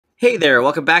Hey there,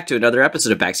 welcome back to another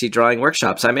episode of Backseat Drawing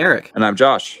Workshops. I'm Eric. And I'm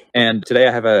Josh. And today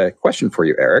I have a question for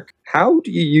you, Eric. How do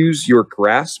you use your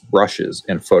grass brushes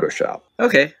in Photoshop?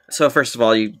 Okay, so first of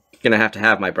all, you're going to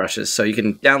have my brushes. So you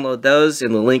can download those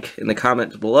in the link in the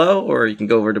comments below, or you can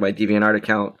go over to my DeviantArt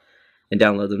account and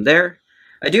download them there.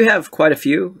 I do have quite a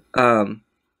few,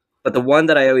 but the one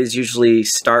that I always usually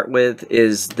start with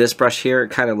is this brush here. It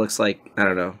kind of looks like, I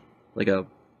don't know, like a,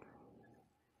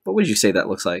 what would you say that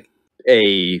looks like?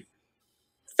 A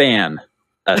fan.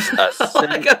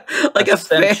 like a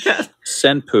fan.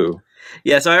 Senpu.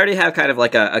 Yeah, so I already have kind of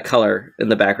like a color in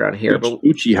the background here. But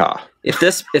Uchiha.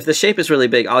 If the shape is really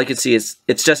big, all you can see is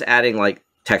it's just adding like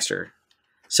texture.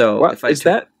 So what if I is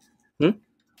that?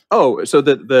 Oh, so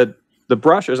the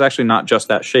brush is actually not just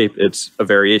that shape; it's a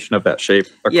variation of that shape.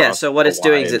 Yeah. So what it's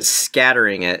doing is it's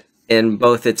scattering it in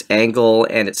both its angle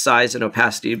and its size and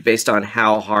opacity based on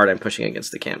how hard I'm pushing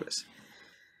against the canvas.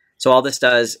 So all this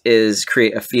does is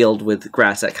create a field with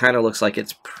grass that kind of looks like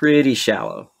it's pretty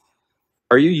shallow.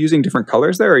 Are you using different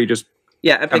colors there, or are you just...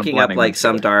 Yeah, I'm picking up like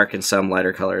some dark and some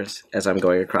lighter colors as I'm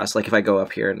going across. Like if I go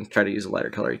up here and try to use a lighter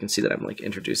color, you can see that I'm like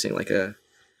introducing like a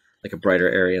brighter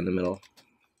area in the middle.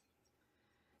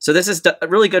 So this is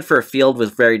really good for a field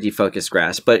with very defocused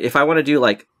grass. But if I want to do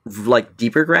like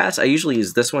deeper grass, I usually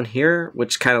use this one here,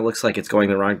 which kind of looks like it's going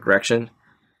the wrong direction.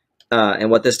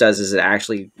 And what this does is it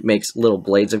actually makes little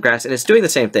blades of grass, and it's doing the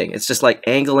same thing. It's just like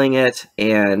angling it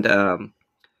and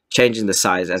changing the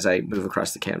size as I move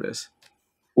across the canvas.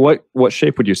 What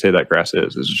shape would you say that grass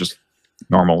is? Is it just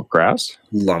normal grass?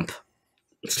 Lump.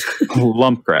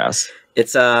 Lump grass.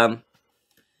 It's Soiza.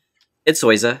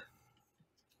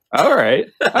 All right.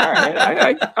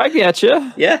 I get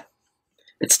you. Yeah.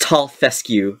 It's tall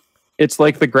fescue. It's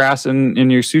like the grass in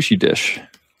your sushi dish.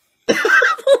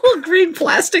 Little green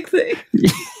plastic thing.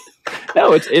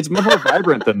 No, it's more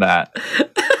vibrant than that.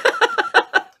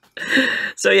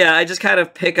 So yeah, I just kind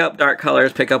of pick up dark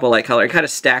colors, pick up a light color, and kind of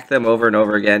stack them over and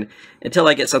over again until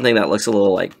I get something that looks a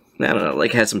little like, I don't know,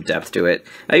 like has some depth to it.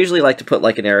 I usually like to put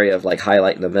like an area of like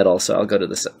highlight in the middle, so I'll go to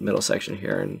this middle section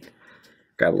here and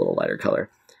grab a little lighter color.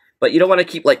 But you don't want to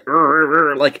keep like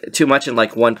too much in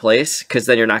like one place, because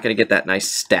then you're not going to get that nice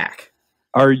stack.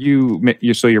 Are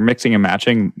so you're mixing and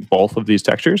matching both of these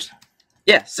textures?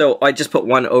 Yeah, so I just put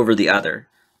one over the other.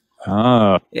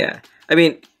 Oh. Yeah. I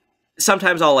mean,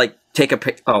 sometimes I'll like take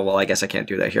oh, well, I guess I can't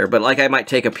do that here, but like I might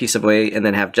take a piece away and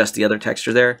then have just the other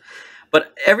texture there.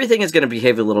 But everything is going to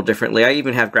behave a little differently. I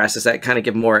even have grasses that kind of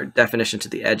give more definition to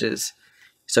the edges.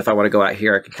 So if I want to go out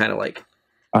here, I can kind of like...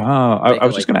 Oh, I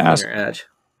was just going to ask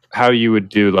how you would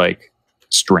do like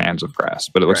strands of grass,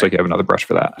 but it looks like you have another brush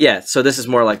for that. Yeah, so this is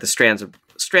more like the strands of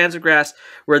grass,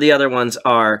 where the other ones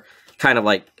are kind of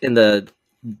like in the,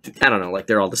 I don't know, like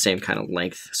they're all the same kind of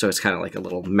length, so it's kind of like a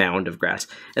little mound of grass.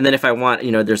 And then if I want,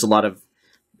 you know, there's a lot of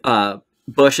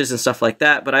bushes and stuff like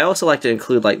that, but I also like to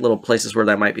include like little places where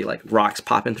there might be like rocks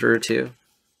popping through too,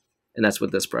 and that's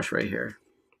with this brush right here.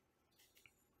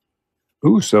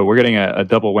 Ooh, so we're getting a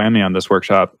double whammy on this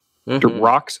workshop.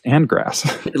 Rocks and grass.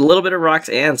 A little bit of rocks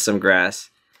and some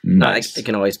grass. Nice. I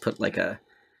can always put like a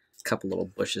couple little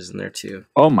bushes in there too.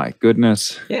 Oh my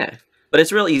goodness. Yeah, but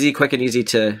it's real easy, quick and easy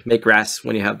to make grass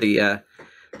when you have the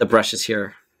brushes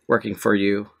here working for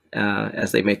you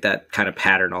as they make that kind of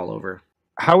pattern all over.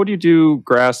 How would you do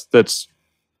grass that's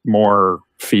more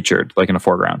featured, like in a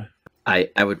foreground? I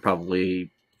would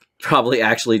probably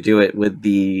actually do it with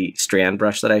the strand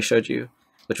brush that I showed you,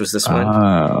 which was this one.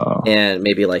 Oh. And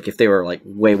maybe like if they were like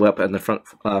way up in the front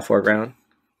foreground,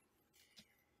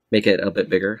 make it a bit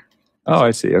bigger. Oh,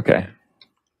 I see. Okay.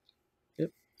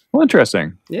 Yep. Well,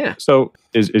 interesting. Yeah. So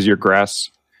is your grass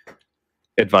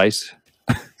advice?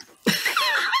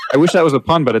 I wish that was a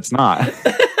pun, but it's not.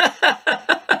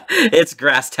 It's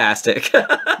grass-tastic.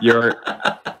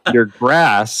 your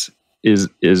grass is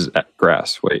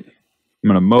grass. Wait. I'm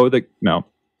going to mow the... No.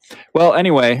 Well,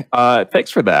 anyway, thanks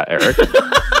for that, Eric.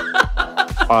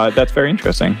 That's very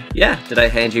interesting. Yeah. Did I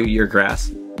hand you your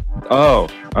grass? Oh,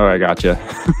 I gotcha.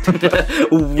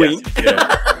 Wink.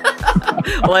 Yes,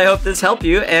 Well, I hope this helped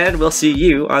you, and we'll see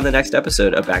you on the next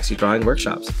episode of Backseat Drawing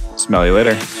Workshops. Smell you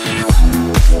later.